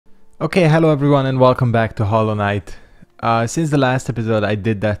Okay, hello everyone and welcome back to Hollow Knight. Since the last episode I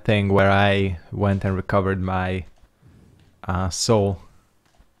did that thing where I went and recovered my soul.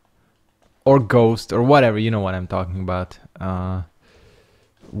 Or ghost, or whatever, you know what I'm talking about.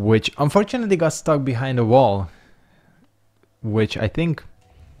 Which unfortunately got stuck behind a wall. Which I think,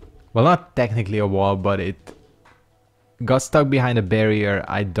 well, not technically a wall, but it got stuck behind a barrier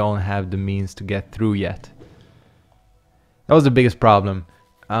I don't have the means to get through yet. That was the biggest problem.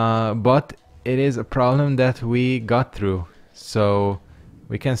 But it is a problem that we got through, so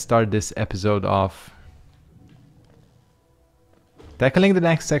we can start this episode off tackling the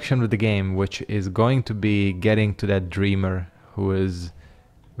next section of the game, which is going to be getting to that dreamer who is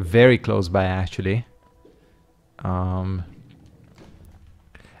very close by actually. And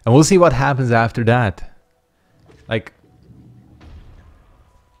we'll see what happens after that. Like,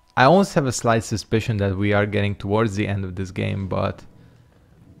 I almost have a slight suspicion that we are getting towards the end of this game, but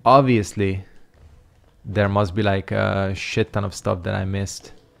obviously there must be like a shit ton of stuff that I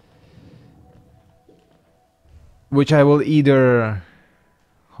missed, which I will either,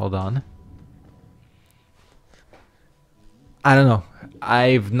 hold on, I don't know,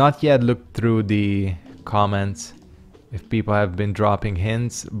 I've not yet looked through the comments if people have been dropping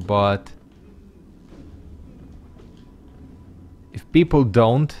hints, but if people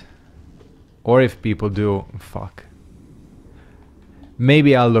don't, or if people do, fuck,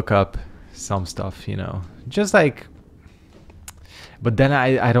 maybe I'll look up some stuff, you know, just like, but then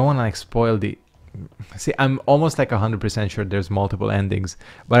I don't want to like spoil the, see, I'm almost like 100% sure there's multiple endings,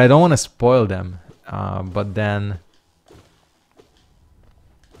 but I don't want to spoil them, but then,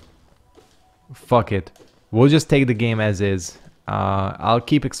 fuck it, we'll just take the game as is. I'll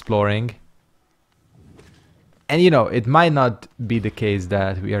keep exploring, and you know, it might not be the case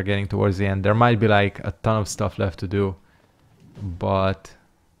that we are getting towards the end, there might be like a ton of stuff left to do. But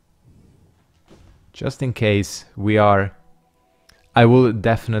just in case we are, I will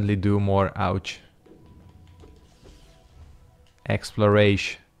definitely do more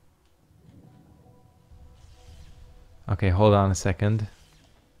exploration. Okay, hold on a second.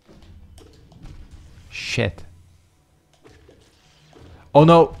 Shit. Oh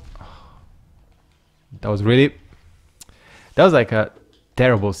no. That was like a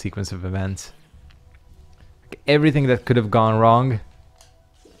terrible sequence of events. Everything that could have gone wrong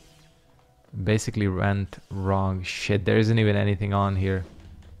basically went wrong. Shit, there isn't even anything on here.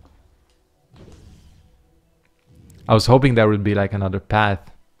 I was hoping there would be like another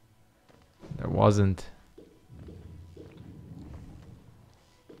path. There wasn't.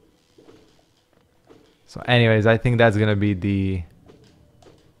 So anyways, I think that's gonna be the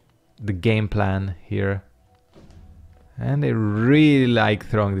game plan here. And they really like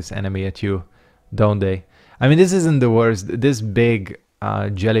throwing this enemy at you, don't they? I mean, this isn't the worst. This big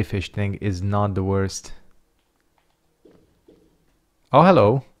jellyfish thing is not the worst. Oh,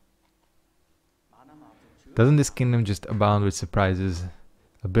 hello. Doesn't this kingdom just abound with surprises?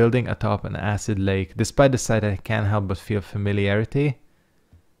 A building atop an acid lake. Despite the sight, I can't help but feel familiarity.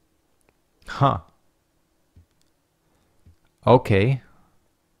 Huh. Okay.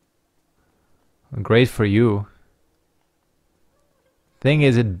 Great for you. Thing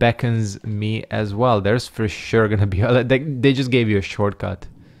is, it beckons me as well. There's for sure gonna be a, they just gave you a shortcut.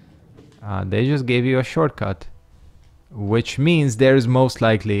 They just gave you a shortcut, which means there's most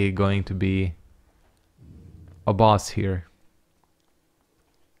likely going to be a boss here,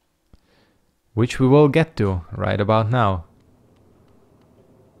 which we will get to right about now.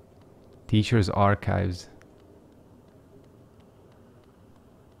 Teacher's archives.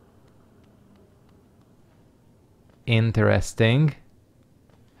 Interesting.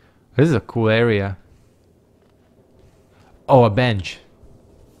 This is a cool area. Oh, a bench.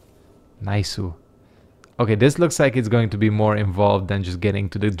 Nice-oo. Okay, this looks like it's going to be more involved than just getting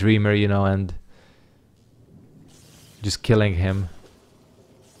to the dreamer, you know, and just killing him.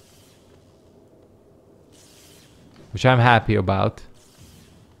 Which I'm happy about.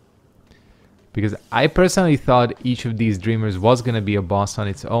 Because I personally thought each of these dreamers was gonna be a boss on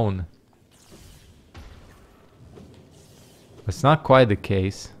its own. But it's not quite the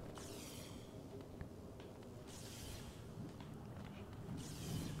case.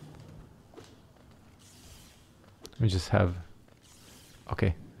 We just have,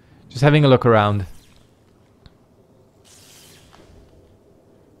 okay, just having a look around.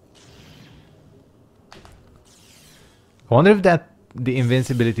 I wonder if that the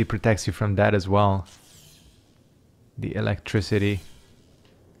invincibility protects you from that as well. The electricity.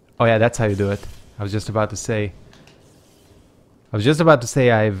 Oh yeah, that's how you do it. I was just about to say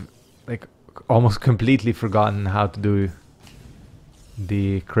I've like almost completely forgotten how to do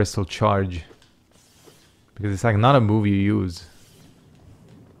the crystal charge. Because it's like not a move you use.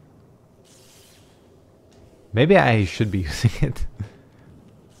 Maybe I should be using it.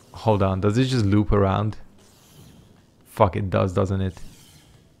 Hold on, does it just loop around? Fuck, it does, doesn't it?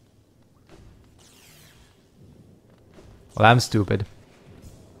 Well, I'm stupid.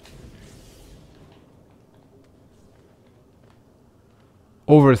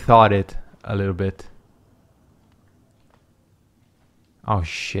 Overthought it a little bit. Oh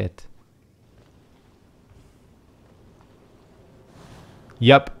shit.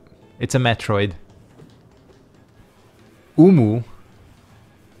 Yup, it's a Metroid. Umu.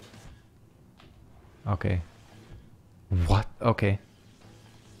 Okay. What? Okay.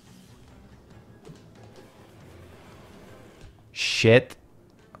 Shit.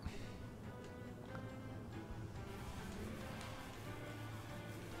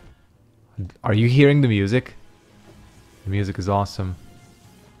 Are you hearing the music? The music is awesome.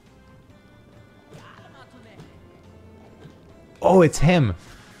 Oh, it's him.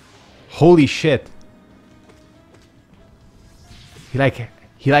 Holy shit.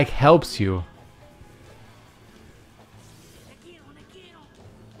 He like helps you.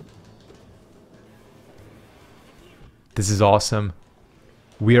 This is awesome.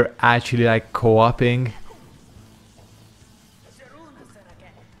 We're actually like co-oping.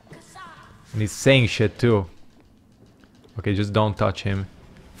 And he's saying shit too. Okay, just don't touch him.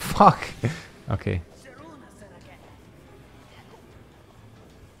 Fuck. Okay.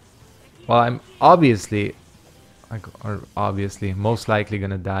 Well, I'm obviously, most likely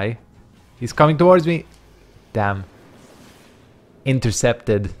gonna die. He's coming towards me. Damn.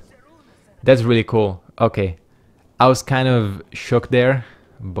 Intercepted. That's really cool. Okay. I was kind of shook there,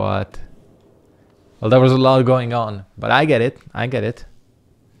 but... Well, there was a lot going on. But I get it. I get it.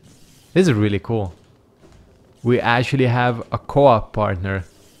 This is really cool. We actually have a co-op partner.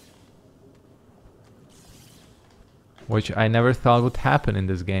 Which I never thought would happen in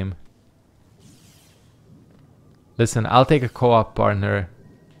this game. Listen, I'll take a co-op partner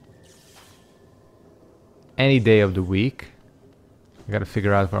any day of the week. I gotta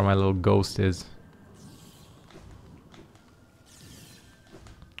figure out where my little ghost is.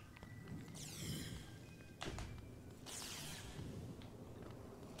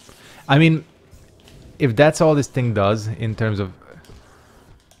 I mean, if that's all this thing does in terms of...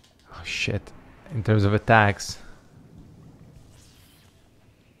 Oh shit. In terms of attacks.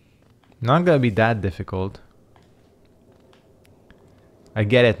 Not gonna be that difficult. I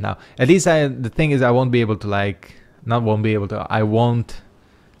get it now. At least the thing is I won't be able to like... Not won't be able to... I won't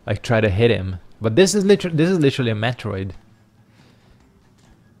like try to hit him. But this is literally a Metroid.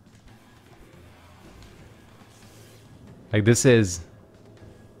 Like this is...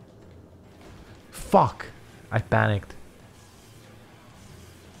 Fuck! I panicked.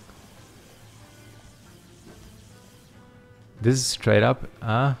 This is straight up,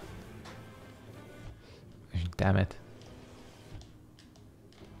 damn it.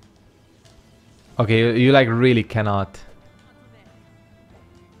 Okay, you like really cannot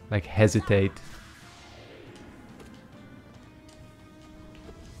like hesitate.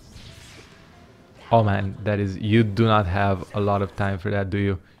 Oh man, that is, you do not have a lot of time for that, do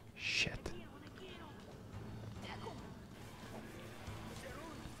you? Shit.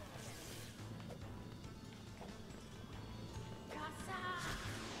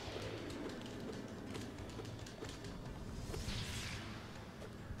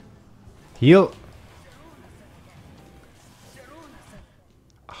 Heal.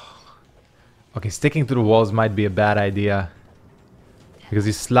 Okay, sticking to the walls might be a bad idea. Because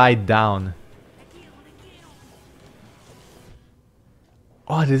you slide down.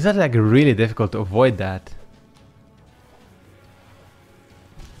 Oh, is that like really difficult to avoid that?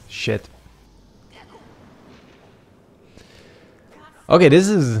 Shit. Okay, this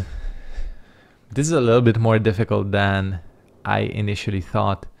is a little bit more difficult than I initially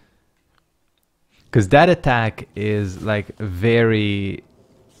thought. Because that attack is like very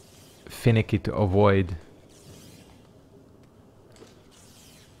finicky to avoid.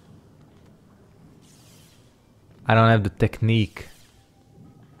 I don't have the technique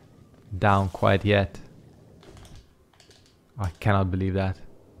down quite yet. I cannot believe that.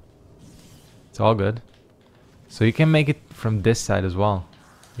 It's all good. So you can make it from this side as well.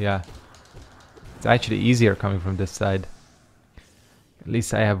 Yeah. It's actually easier coming from this side. At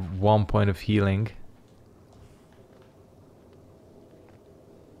least I have 1 point of healing.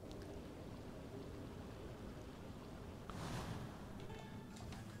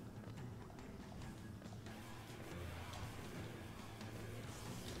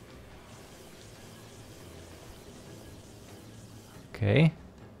 Okay.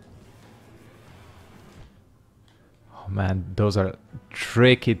 Oh man, those are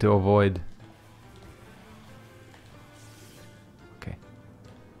tricky to avoid. Okay.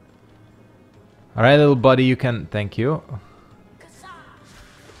 Alright, little buddy, you can... Thank you.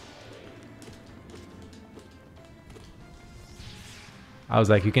 I was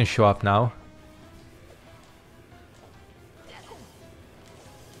like, you can show up now.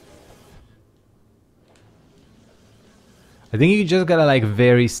 I think you just gotta like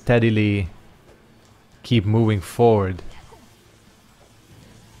very steadily keep moving forward.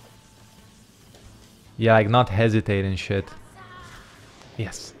 Yeah, like not hesitate and shit.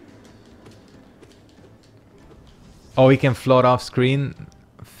 Yes. Oh, he can float off screen.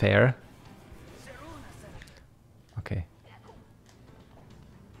 Fair. Okay.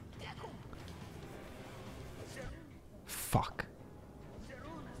 Fuck.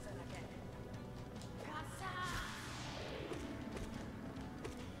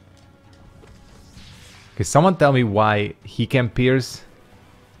 Okay, someone tell me why he can pierce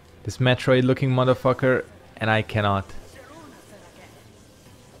this Metroid looking motherfucker and I cannot.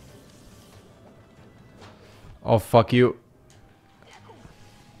 Oh, fuck you.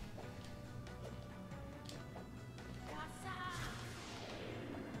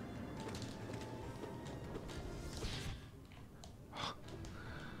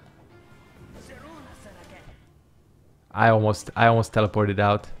 I almost teleported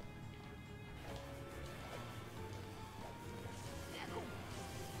out.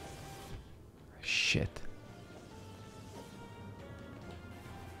 Shit.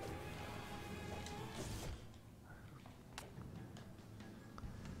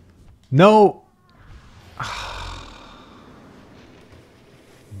 No!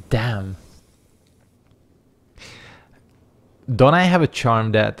 Damn. Don't I have a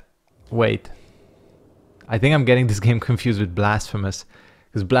charm that... Wait. I think I'm getting this game confused with Blasphemous.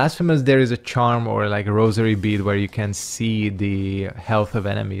 Because Blasphemous, there is a charm or like a rosary bead where you can see the health of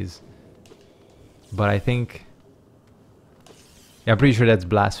enemies. But I think... Yeah, I'm pretty sure that's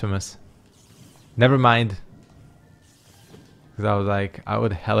Blasphemous. Never mind. Because I was like, I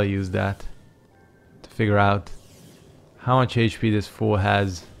would hella use that to figure out how much HP this fool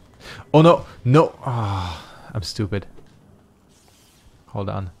has. Oh no! No! Oh, I'm stupid. Hold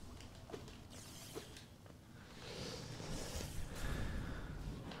on.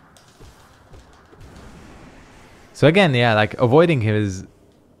 So again, yeah, like avoiding him is...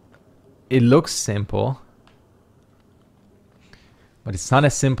 It looks simple. But it's not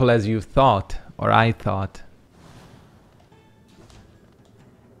as simple as you thought, or I thought.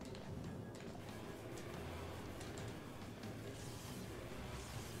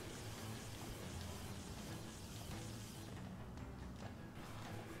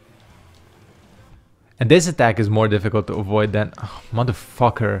 And this attack is more difficult to avoid than... Oh,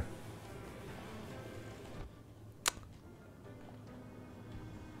 motherfucker.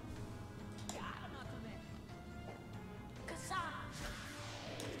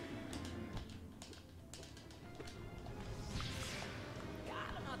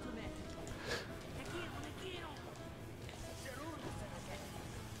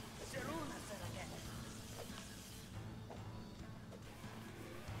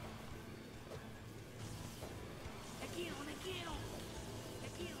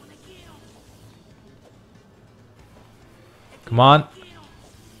 Come on.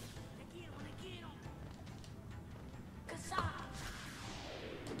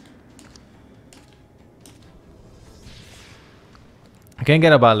 I can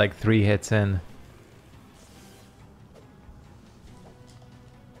get about like 3 hits in.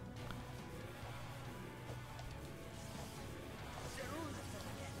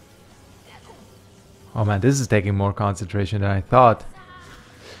 Oh man, this is taking more concentration than I thought.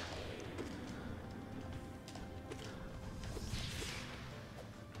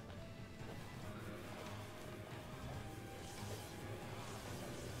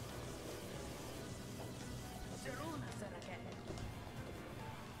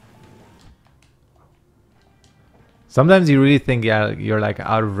 Sometimes you really think, yeah, you're like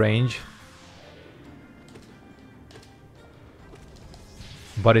out of range.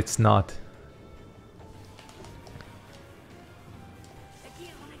 But it's not.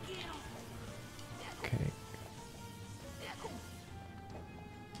 Okay.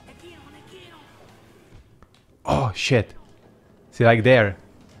 Oh shit. See, like there.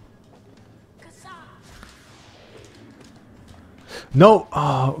 No!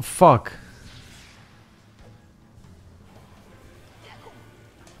 Oh, fuck.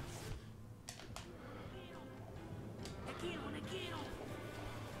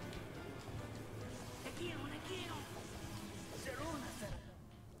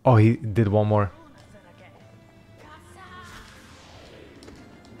 Oh, he did one more.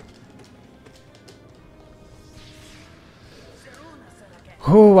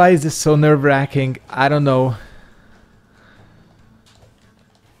 Oh, why is this so nerve-wracking? I don't know.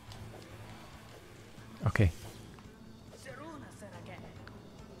 Okay.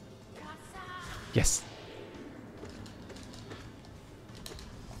 Yes.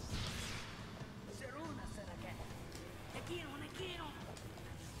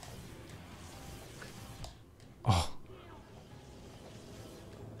 Oh.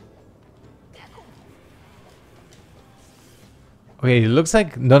 Okay, it looks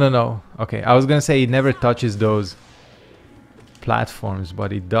like... No, no, no. Okay, I was gonna say he never touches those platforms,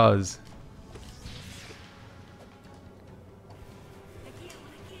 but he does.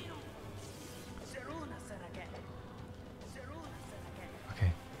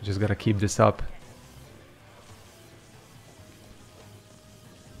 Okay, just gotta keep this up.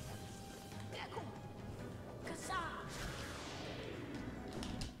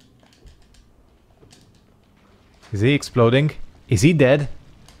 Is he exploding? Is he dead?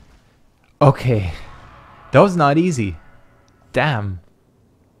 Okay. That was not easy. Damn.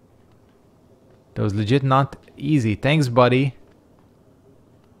 That was legit not easy. Thanks, buddy.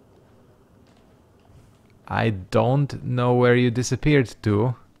 I don't know where you disappeared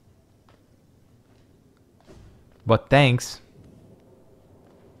to. But thanks.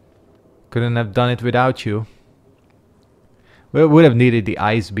 Couldn't have done it without you. We would have needed the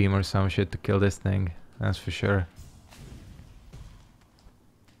ice beam or some shit to kill this thing. That's for sure.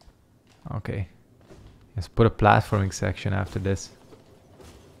 Okay. Let's put a platforming section after this.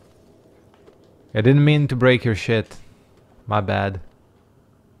 I didn't mean to break your shit. My bad.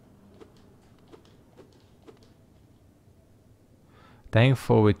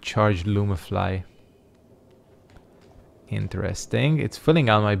 Thankful with charged Lumafly. Interesting. It's filling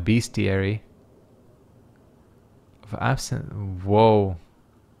out my bestiary. Of absent. Whoa.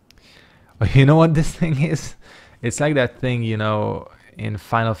 You know what this thing is? It's like that thing, you know, in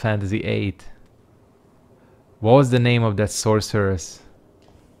Final Fantasy VIII. What was the name of that sorceress?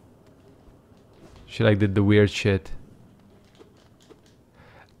 She like did the weird shit.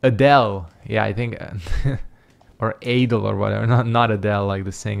 Adele. Yeah, I think... or Adele or whatever. Not Adele like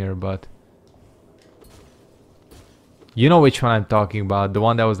the singer, but... You know which one I'm talking about. The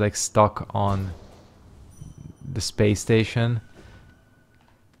one that was like stuck on the space station.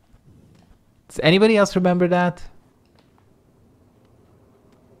 Does anybody else remember that?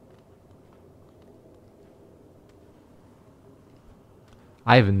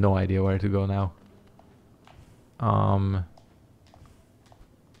 I have no idea where to go now. I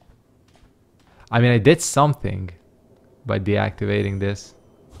mean, I did something by deactivating this.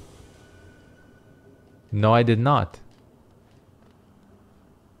 No, I did not.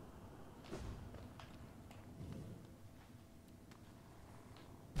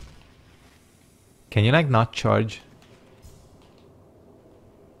 Can you like not charge?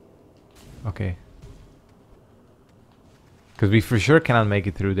 Okay. Because we for sure cannot make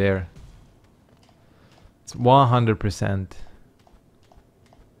it through there. It's 100%.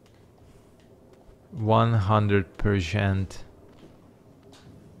 100%.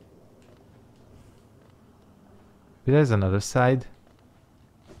 There's another side.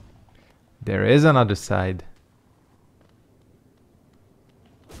 There is another side.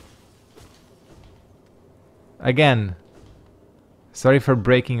 Again, sorry for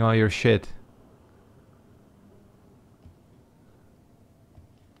breaking all your shit.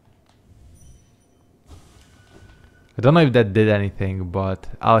 I don't know if that did anything, but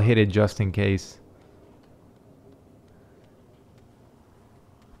I'll hit it just in case.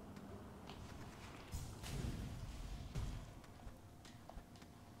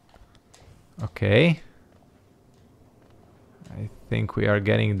 Okay. I think we are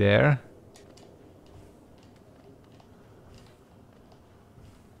getting there.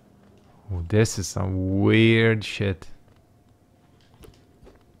 Oh, this is some weird shit.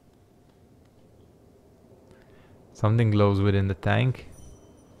 Something glows within the tank.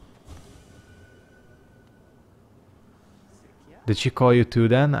 Did she call you too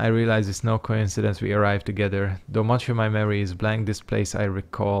then? I realize it's no coincidence we arrived together. Though much of my memory is blank, this place I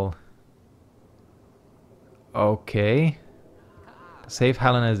recall. Okay. To save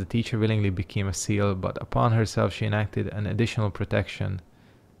Helen as the teacher willingly became a seal, but upon herself she enacted an additional protection.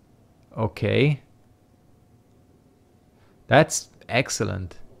 Okay. That's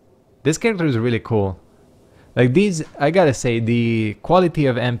excellent. This character is really cool. Like these, I gotta say, the quality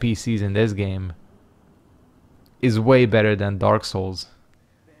of NPCs in this game is way better than Dark Souls.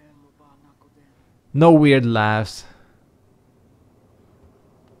 No weird laughs.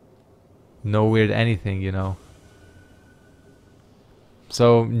 No weird anything, you know.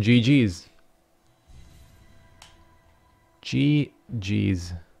 So, GG's.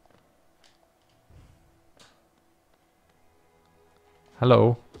 GG's.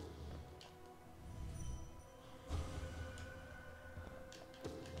 Hello.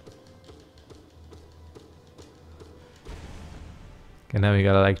 Okay, now we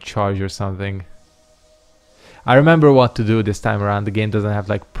gotta like charge or something. I remember what to do this time around. The game doesn't have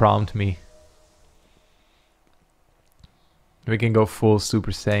like prompt me. We can go full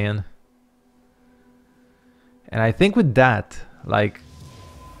Super Saiyan. And I think with that, like,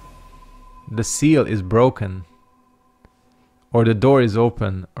 the seal is broken. Or the door is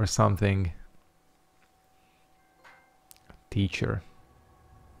open or something. Teacher.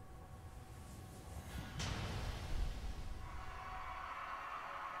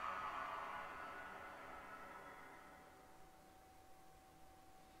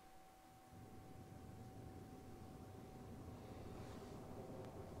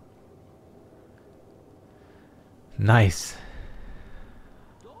 Nice.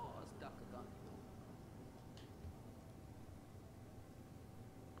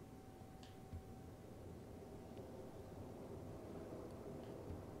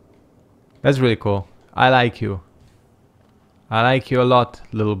 That's really cool. I like you. I like you a lot,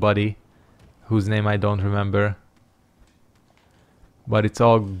 little buddy. Whose name I don't remember. But it's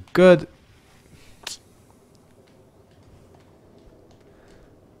all good.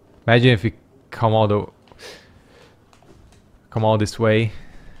 Imagine if we come all this way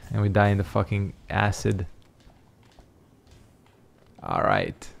and we die in the fucking acid.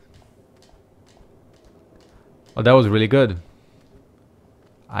 Alright. Well, that was really good.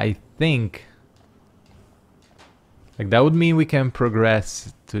 I think like that would mean we can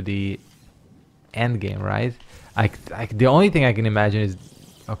progress to the end game, right? The only thing I can imagine is,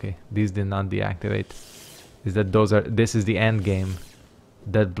 okay, these did not deactivate, is that this is the end game.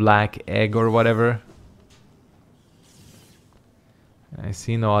 That black egg or whatever. I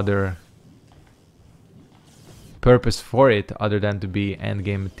see no other purpose for it other than to be end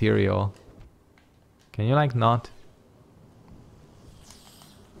game material. Can you like not?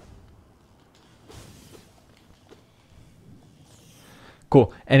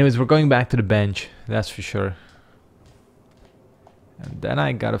 Cool. Anyways, we're going back to the bench, that's for sure. And then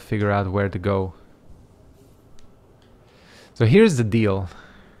I gotta figure out where to go. So here's the deal.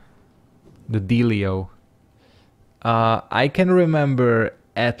 The dealio. I can remember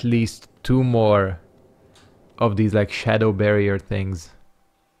at least 2 more of these like shadow barrier things.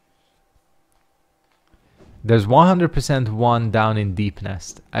 There's 100% one down in Deep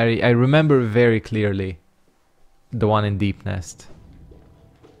Nest. I remember very clearly the one in Deep Nest.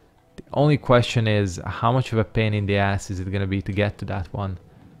 The only question is how much of a pain in the ass is it gonna be to get to that one?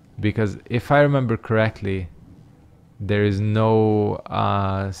 Because if I remember correctly, there is no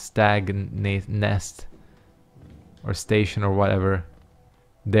stag nest or station or whatever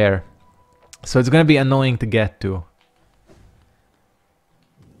there. So it's gonna be annoying to get to.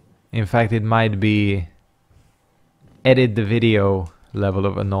 In fact, it might be edit the video level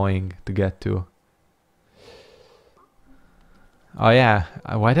of annoying to get to. Oh yeah,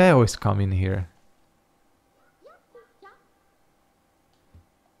 why do I always come in here?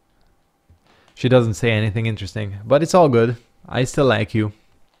 She doesn't say anything interesting, but it's all good. I still like you.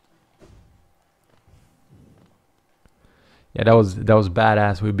 Yeah, that was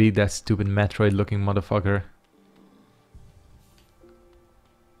badass. We beat that stupid Metroid looking motherfucker.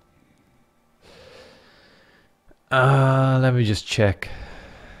 Let me just check.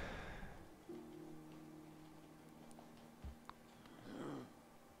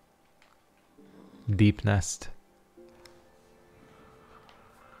 Deep Nest.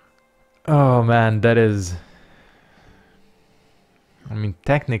 Oh man, that is... I mean,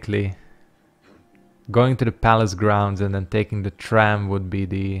 technically, going to the palace grounds and then taking the tram would be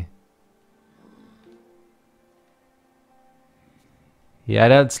the... Yeah,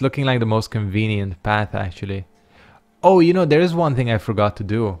 that's looking like the most convenient path, actually. Oh, you know, there is one thing I forgot to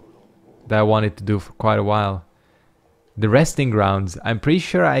do that I wanted to do for quite a while. The resting grounds. I'm pretty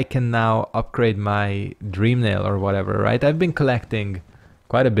sure I can now upgrade my dream nail or whatever, right? I've been collecting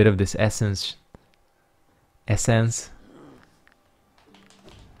quite a bit of this essence.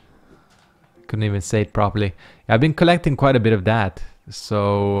 Couldn't even say it properly. I've been collecting quite a bit of that.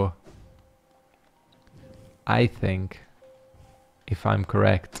 So I think, if I'm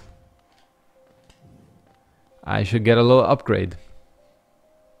correct, I should get a little upgrade.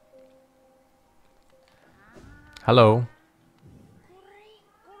 Hello.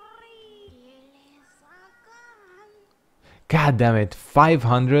 God damn it,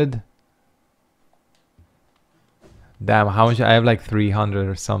 500? Damn, how much? I have like 300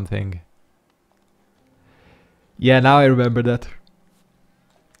 or something. Yeah, now I remember that.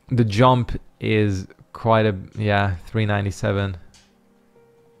 The jump is quite a... yeah, 397.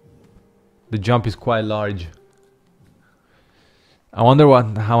 The jump is quite large. I wonder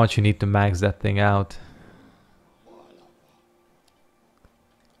how much you need to max that thing out.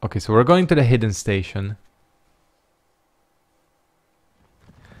 Okay, so we're going to the hidden station.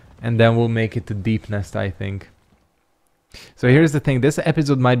 And then we'll make it to Deep Nest, I think. So here's the thing. This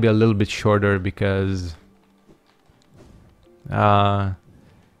episode might be a little bit shorter because... I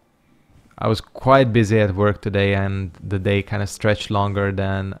was quite busy at work today and the day kind of stretched longer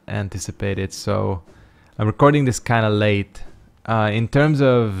than anticipated. So I'm recording this kind of late. In terms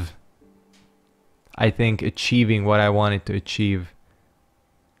of, I think, achieving what I wanted to achieve,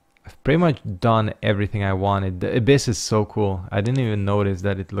 I've pretty much done everything I wanted. The abyss is so cool. I didn't even notice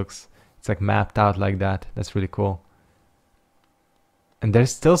that it's like mapped out like that. That's really cool. And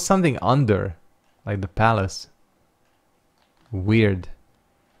there's still something under, like the palace. Weird.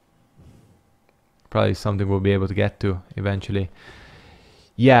 Probably something we'll be able to get to eventually.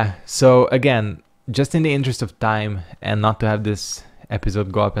 Yeah, so again, just in the interest of time and not to have this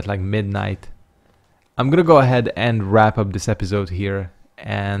episode go up at like midnight, I'm gonna go ahead and wrap up this episode here.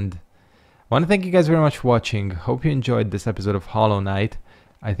 And I want to thank you guys very much for watching. Hope you enjoyed this episode of Hollow Knight.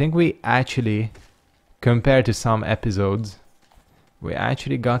 I think we actually, compared to some episodes, we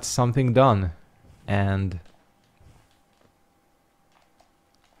actually got something done. And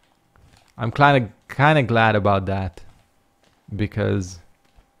I'm kind of glad about that, because,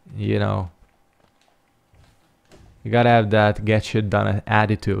 you know, you gotta have that get shit done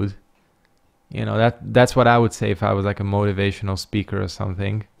attitude. You know, that's what I would say if I was like a motivational speaker or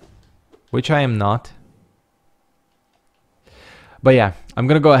something, which I am not. But yeah, I'm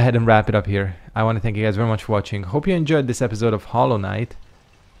gonna go ahead and wrap it up here. I want to thank you guys very much for watching. Hope you enjoyed this episode of Hollow Knight,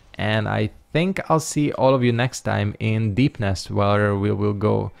 and I think I'll see all of you next time in Deep Nest, where we will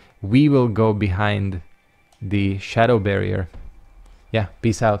go behind the shadow barrier. Yeah,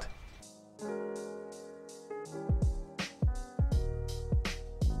 peace out.